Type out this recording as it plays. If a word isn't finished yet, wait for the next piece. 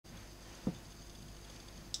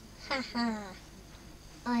Haha,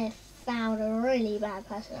 I have found a really bad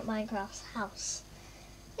person at Minecraft's house.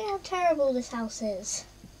 Look how terrible this house is.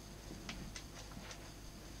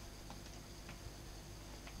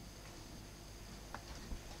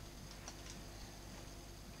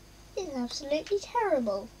 It's absolutely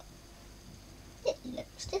terrible. It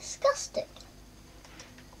looks disgusting.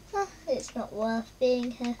 It's not worth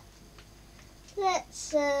being here.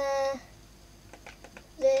 Let's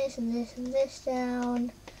this and this and this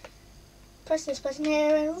down. Press this button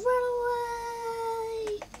here and run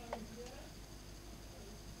away.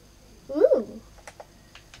 Ooh.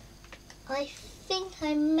 I think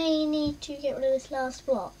I may need to get rid of this last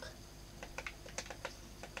block.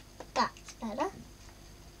 That's better.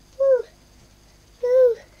 Woo.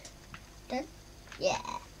 Woo. Done? Yeah.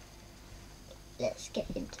 Let's get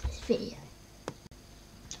into this video.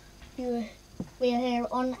 We are here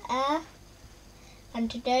on air,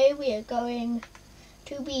 and today we are going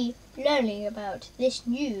to be learning about this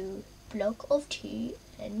new block of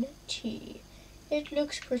T+N+T. It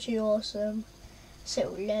looks pretty awesome,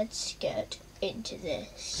 so let's get into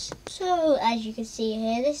this. So as you can see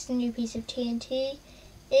here, this is a new piece of TNT.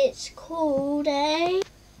 It's called the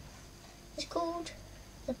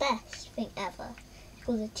best thing ever. It's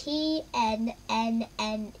called the T+N+T,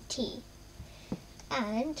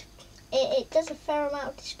 and it does a fair amount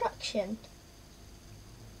of destruction.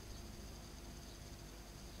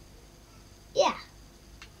 Yeah,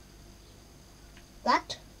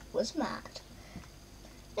 that was mad.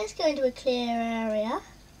 Let's go into a clear area.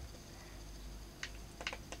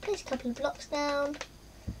 Place a couple of blocks down,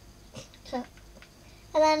 and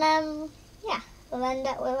then yeah, we'll end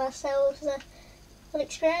up with ourselves a full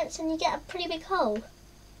experience, and you get a pretty big hole.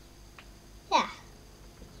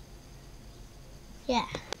 Yeah.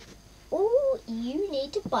 Oh, you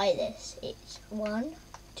need to buy this. It's 1,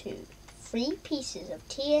 2, 3 pieces of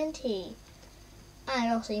TNT.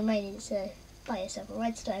 And also you may need to buy yourself a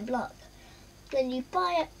redstone block. Then you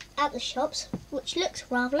buy it at the shops, which looks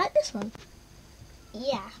rather like this one.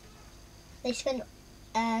 Yeah. They spent,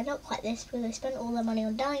 not quite this, but they spent all their money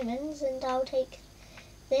on diamonds, and I'll take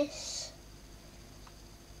this.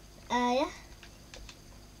 Yeah.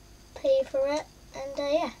 Pay for it, and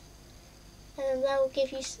yeah. And that will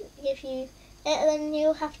give you it, and then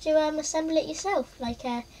you'll have to assemble it yourself. Like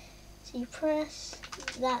so you press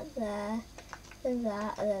that there, then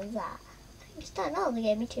that, and then that. I think it's done. Oh, they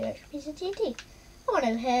gave me 2 extra pieces of TNT. I went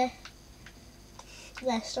over here.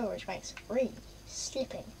 Their storage bank's really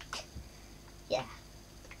slipping. Yeah.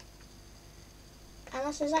 And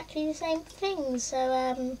that's exactly the same thing.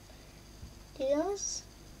 So do yours.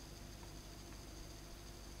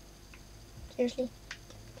 Seriously.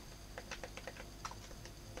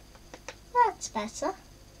 That's better.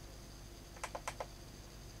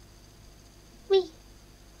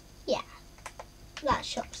 Yeah, that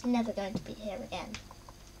shop's never going to be here again.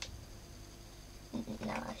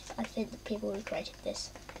 No, I think the people who created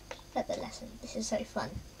this learned the lesson. This is so fun.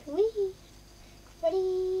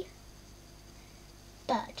 Ready?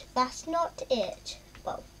 But that's not it.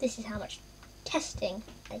 Well, this is how much testing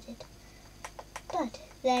I did. But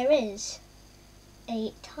there is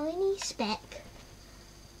a tiny speck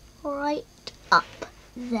right up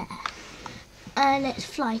there, and let's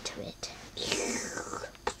fly to it.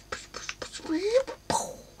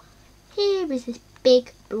 Here is this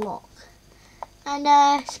big block, and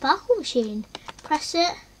sparkle machine. Press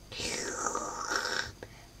it.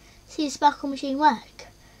 See the sparkle machine work?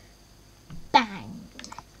 Bang,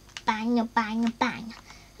 bang, bang, bang.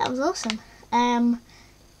 That was awesome.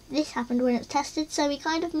 This happened when it was tested, so we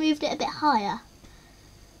kind of moved it a bit higher,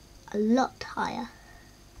 a lot higher.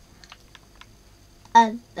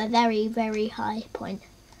 A very, very high point.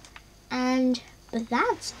 But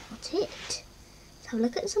that's not it. Let's have a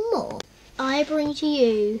look at some more. I bring to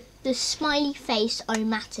you the smiley face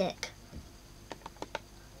O-matic.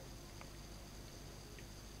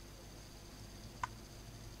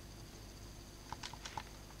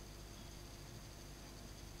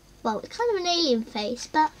 Well, it's kind of an alien face,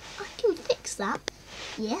 but I can fix that.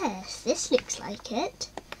 Yes, this looks like it.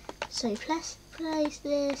 So place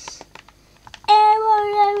this.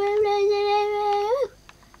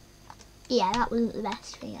 Yeah, that wasn't the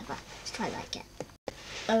best thing ever. Let's try that again.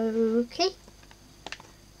 Okay.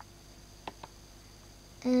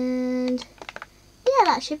 And yeah,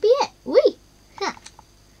 that should be it. Whee! Yeah.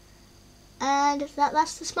 And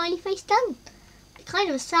that's the smiley face done. Kind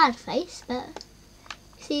of a sad face, but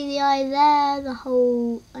see the eye there, the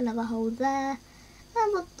hole, another hole there,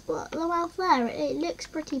 and the mouth there. It looks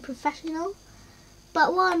pretty professional.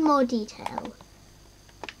 But one more detail.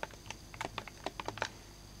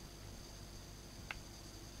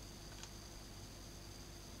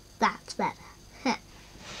 That's better.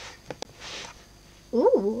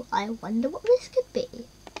 Ooh, I wonder what this could be.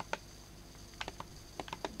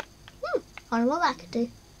 I don't know what that could do.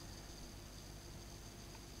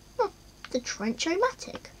 The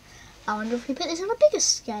Trench-O-Matic. I wonder if we put this on a bigger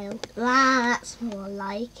scale. That's more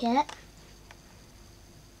like it.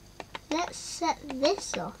 Let's set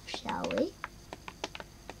this off, shall we?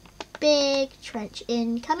 Big trench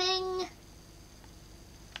incoming.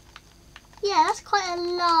 Yeah, that's quite a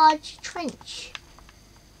large trench.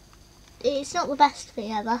 It's not the best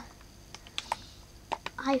thing ever.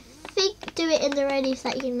 I think do it in the radius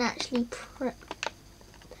that you can actually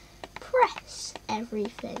press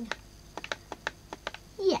everything.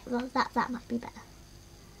 Yeah, well, that might be better.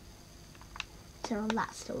 So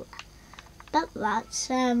that's still there. But that's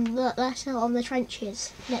not on the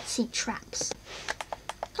trenches. Let's see traps.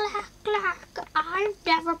 Clack. I've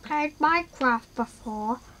never played Minecraft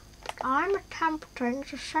before. I'm attempting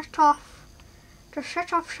to set off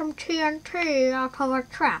some TNT out of a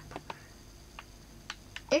trap.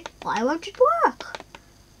 Why won't it work?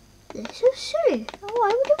 This is silly.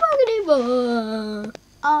 Why would it work anymore?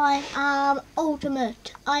 I am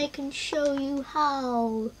ultimate. I can show you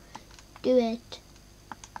how. Do it.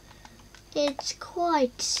 It's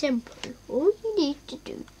quite simple. All you need to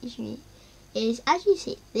do is, as you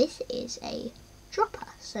see, this is a dropper.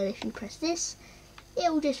 So if you press this, it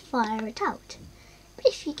will just fire it out. But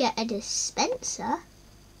if you get a dispenser,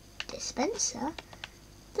 put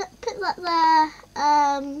that there,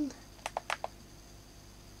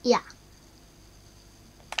 yeah,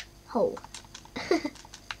 hole.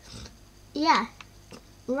 Yeah,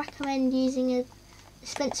 recommend using a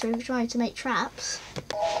dispenser if you're trying to make traps.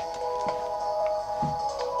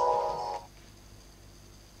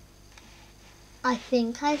 I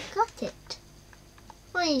think I've got it.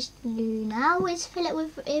 What I need to do now is fill it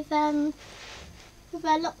with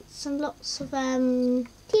lots and lots of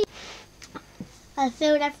tea. I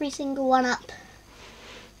filled every single one up.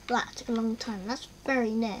 That took a long time. That's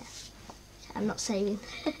very near. I'm not saving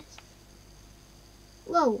this.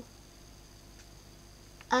 Whoa.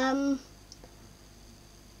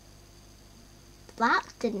 That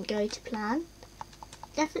didn't go to plan.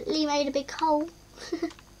 Definitely made a big hole. Oh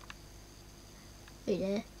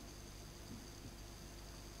dear.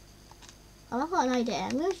 I've got an idea.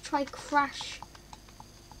 I'm going to try crash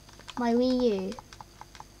my Wii U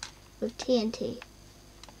with TNT.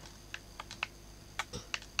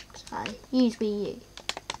 So use Wii U.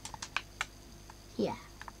 Yeah.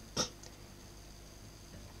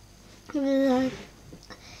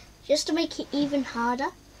 Just to make it even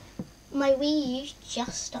harder, my Wii U's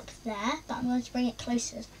just up there, but I'm going to bring it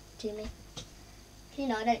closer to me. You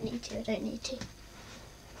know, I don't need to. I don't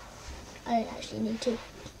actually need to.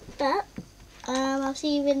 But I'll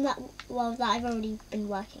see you in that. Well, that I've already been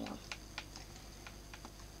working on.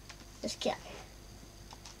 Let's go.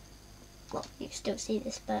 Well, you can still see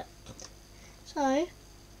this, but so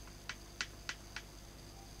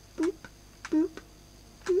boop boop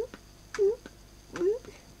boop boop boop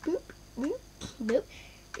boop boop boop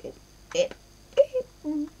boop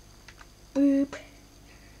boop boop boop.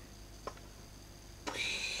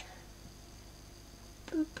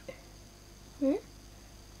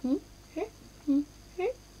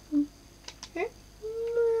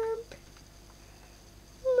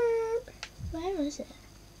 Where is it?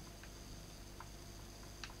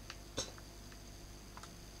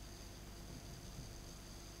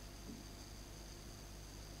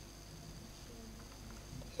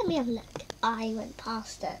 Let me have a look. I went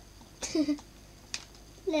past it.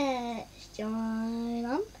 Let's join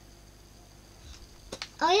on.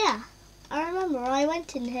 Oh yeah, I remember I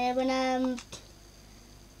went in here when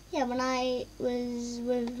when I was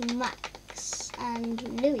with Max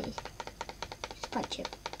and Louis. Just punch him.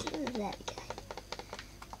 There we go.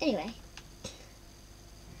 Anyway,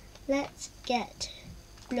 let's get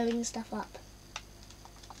blowing stuff up.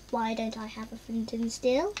 Why don't I have a flint and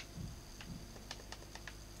steel?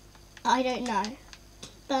 I don't know,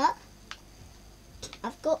 but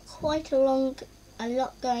I've got quite a lot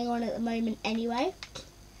going on at the moment anyway,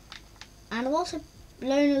 and I've also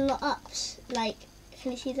blown a lot up. Like,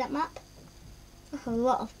 can you see that map? That's a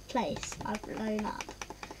lot of place I've blown up.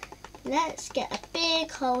 Let's get a big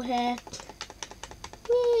hole here.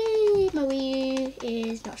 Whee! My Wii U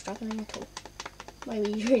is not struggling at all. My Wii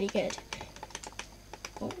U is really good.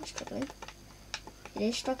 Oh, it's struggling. It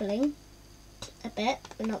is struggling a bit,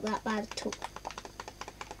 but not that bad at all.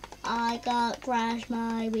 I got crashed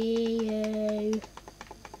my Wii U.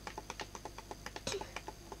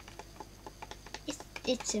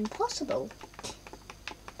 It's impossible.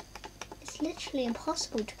 It's literally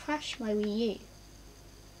impossible to crash my Wii U.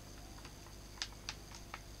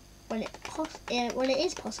 when it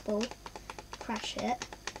is possible, crash it.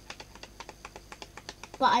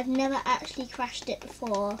 But I've never actually crashed it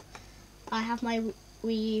before. I have my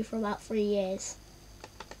Wii U for about 3 years.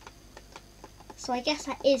 So I guess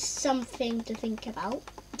that is something to think about.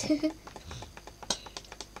 Yeah.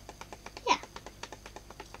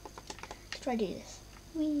 Let's try to do this.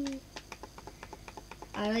 Whee.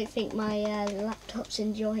 I don't think my laptop's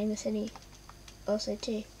enjoying this also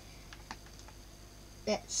too.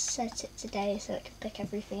 Let's set it today so it can pick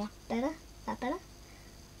everything up better. That better?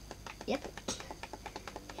 Yep.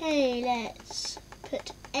 Okay, let's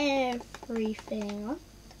put everything on.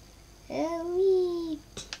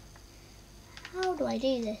 How do I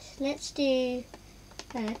do this? Let's do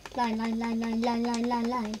line.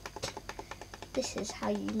 This is how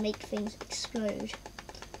you make things explode.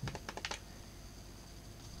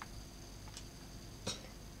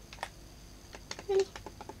 Really?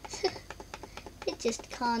 It just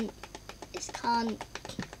can't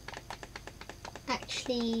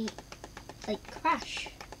actually like crash.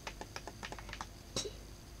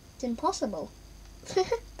 It's impossible.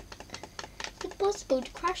 It's impossible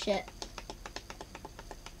to crash it.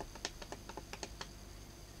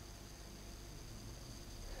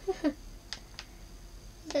 I'm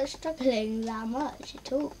not struggling that much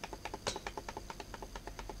at all.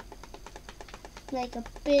 Make a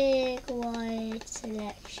big wide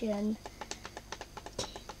selection.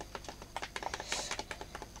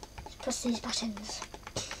 Let's press these buttons.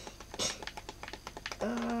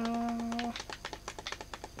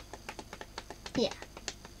 Yeah,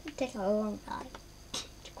 it'll take a long time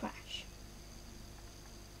to crash.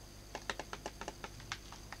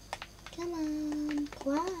 Come on,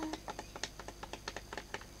 crash.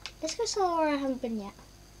 Let's go somewhere I haven't been yet.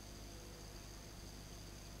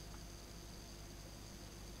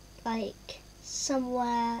 Like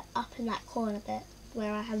somewhere up in that corner bit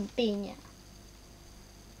where I haven't been yet.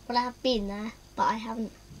 Well, I have been there, but I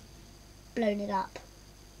haven't blown it up.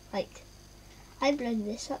 Like, I've blown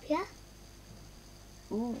this up, yeah?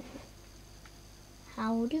 Ooh.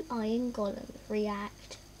 How do iron golems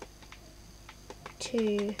react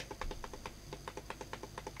to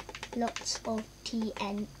lots of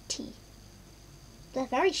TNT? They're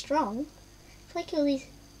very strong. It's like all these.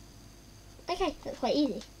 Okay, that's quite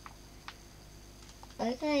easy.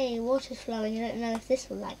 Okay, water's flowing. I don't know if this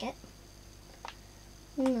will lag it.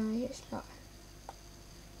 No, it's not.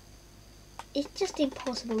 It's just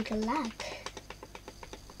impossible to lag.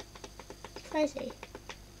 It's crazy.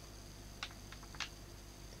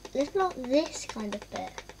 Let's block this kind of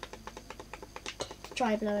bit.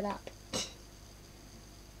 Try blow it up. It's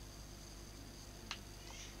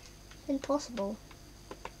impossible.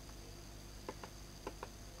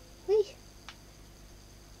 Whee!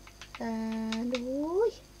 And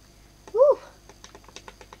whee! Woo!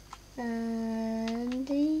 And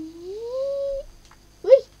whee!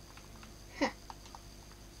 Huh.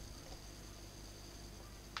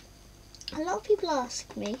 A lot of people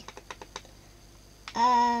ask me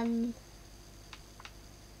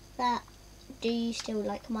that do you still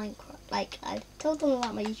like Minecraft? Like, I told them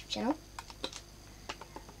about my YouTube channel,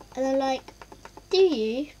 and they're like, do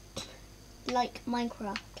you like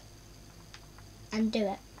Minecraft and do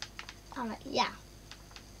it? I'm like, yeah.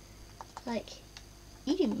 Like,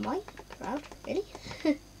 you do Minecraft, really?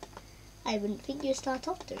 I wouldn't think you'd start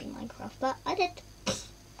off doing Minecraft, but I did.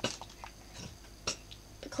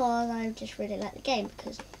 Because I just really like the game,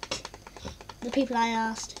 because the people I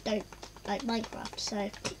asked don't like Minecraft,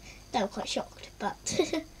 so they were quite shocked, but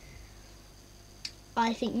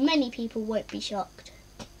I think many people won't be shocked.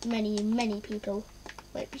 Many people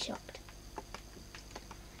won't be shocked.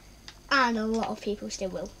 And a lot of people still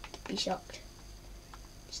will be shocked.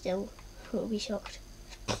 Still will be shocked.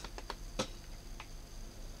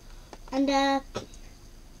 And I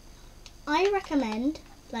recommend,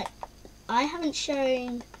 like, I haven't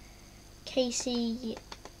shown Casey,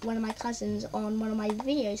 one of my cousins, on one of my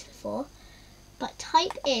videos before, but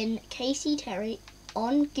type in Casey Terry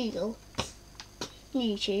on Google,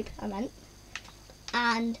 YouTube I meant,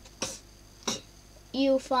 and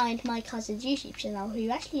you'll find my cousin's YouTube channel, who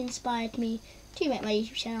actually inspired me to make my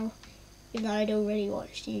YouTube channel, even though I'd already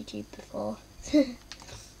watched YouTube before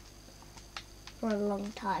for a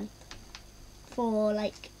long time, for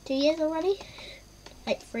like 2 years already,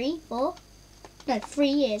 like 3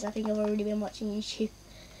 years I think I've already been watching YouTube.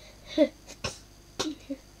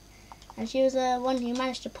 And she was the one who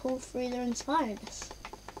managed to pull through the inspired us,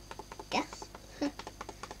 I guess.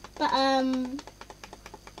 But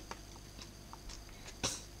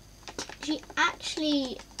she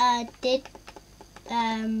actually did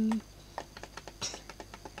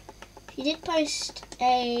She did post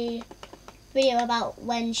a video about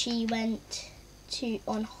when she went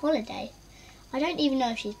on holiday. I don't even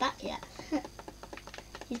know if she's back yet.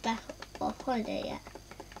 She's back off holiday yet.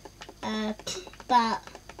 But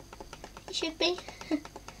she should be.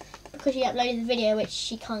 Because she uploaded the video which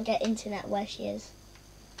she can't get internet where she is.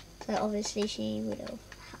 So obviously she would have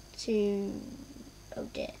had to, oh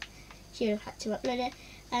dear, she would have had to upload it.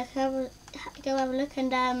 Go have a look,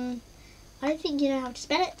 and I don't think you know how to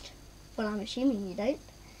spell it. Well, I'm assuming you don't.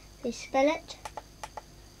 They spell it,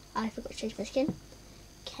 I forgot to change my skin,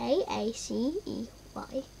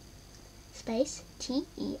 K-A-C-E-Y space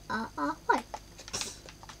T-E-R-R-Y.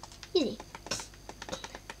 Easy.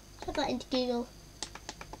 Type that into Google,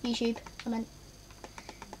 YouTube, and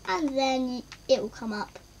then it will come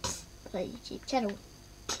up for a YouTube channel.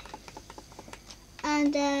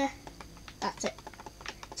 And that's it.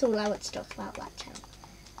 That's all I want to talk about that channel.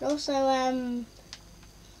 And also,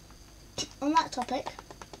 on that topic,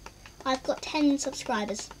 I've got 10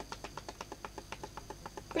 subscribers.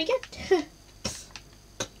 Pretty good.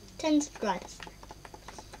 10 subscribers.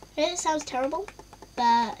 I know it sounds terrible,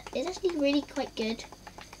 but it's actually really quite good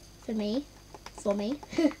for me. Someone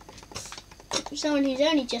who's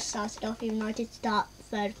only just started off, even though I did start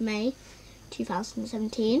 3rd of May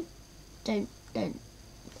 2017. Don't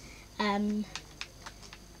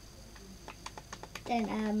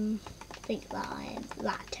think that I am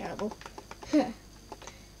that terrible.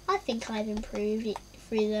 I think I've improved it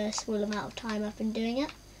through the small amount of time I've been doing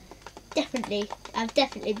it. I've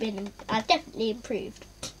definitely improved.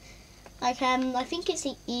 Like I think it's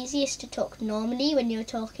the easiest to talk normally when you're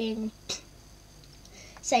talking,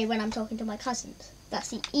 say when I'm talking to my cousins. That's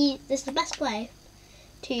the best way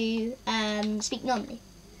to speak normally.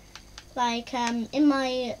 Like in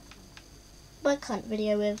my bug hunt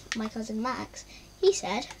video with my cousin Max, he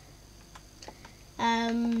said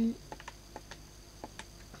I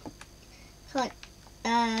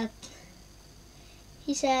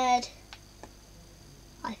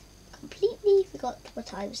completely forgot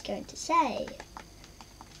what I was going to say.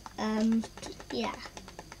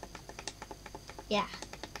 Yeah,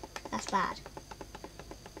 that's bad.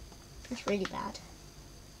 That's really bad.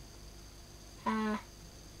 I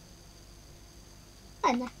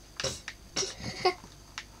don't know.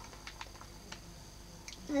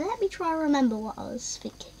 Let me try and remember what I was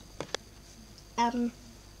thinking.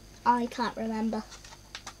 I can't remember.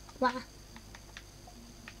 Wah.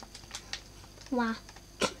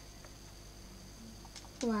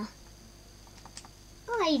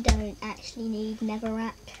 I don't actually need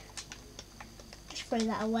Netherrack. Just throw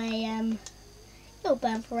that away. It'll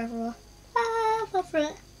burn forever. Fell for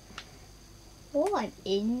it. Oh, I'm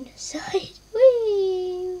inside.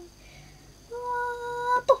 Whee!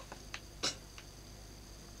 Poof.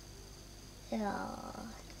 Oh,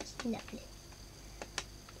 that's lovely.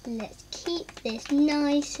 Let's keep this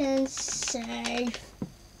nice and safe.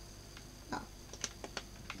 Oh.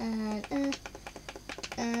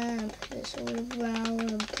 And put this all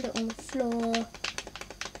around and put it on the floor.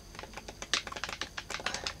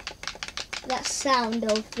 That sound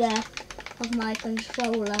of my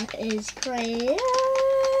controller is crazy.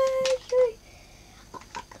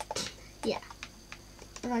 Yeah,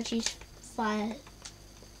 Raji's fire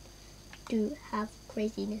do have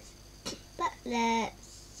craziness. But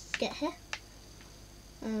let's get here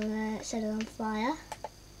and let's set it on fire.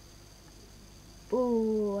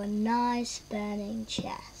 Ooh, a nice burning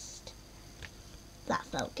chest. That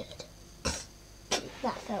felt good.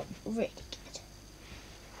 That felt really good.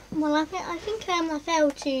 Well, I think I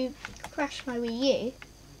failed to crash my Wii U,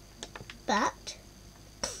 but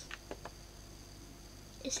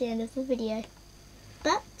it's the end of the video.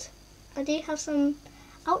 But I do have some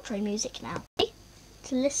outro music now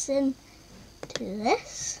to listen to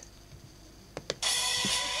this.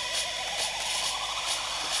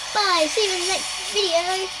 Bye, see you in the next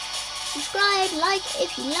video. Subscribe, like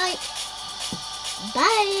if you like.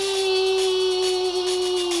 Bye.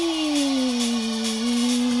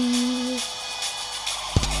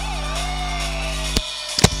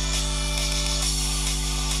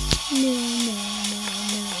 No.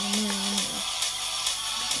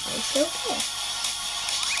 It's okay.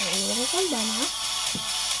 I'm gonna come down now.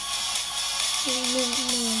 No.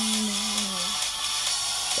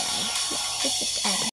 Yeah, it's just